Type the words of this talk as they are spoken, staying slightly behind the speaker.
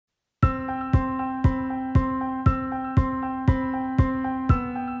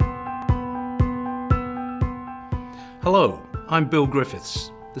Hello, I'm Bill Griffiths,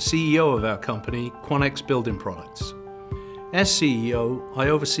 the CEO of our company, Quanex Building Products. As CEO, I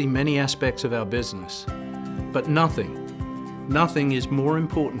oversee many aspects of our business, but nothing is more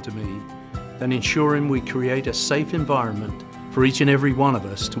important to me than ensuring we create a safe environment for each and every one of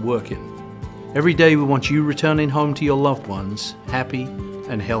us to work in. Every day we want you returning home to your loved ones happy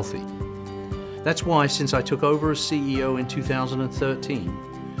and healthy. That's why since I took over as CEO in 2013,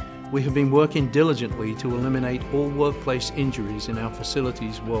 we have been working diligently to eliminate all workplace injuries in our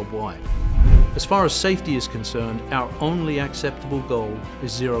facilities worldwide. As far as safety is concerned, our only acceptable goal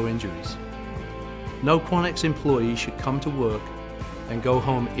is zero injuries. No Quanex employee should come to work and go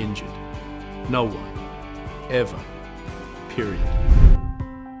home injured. No one. Ever. Period.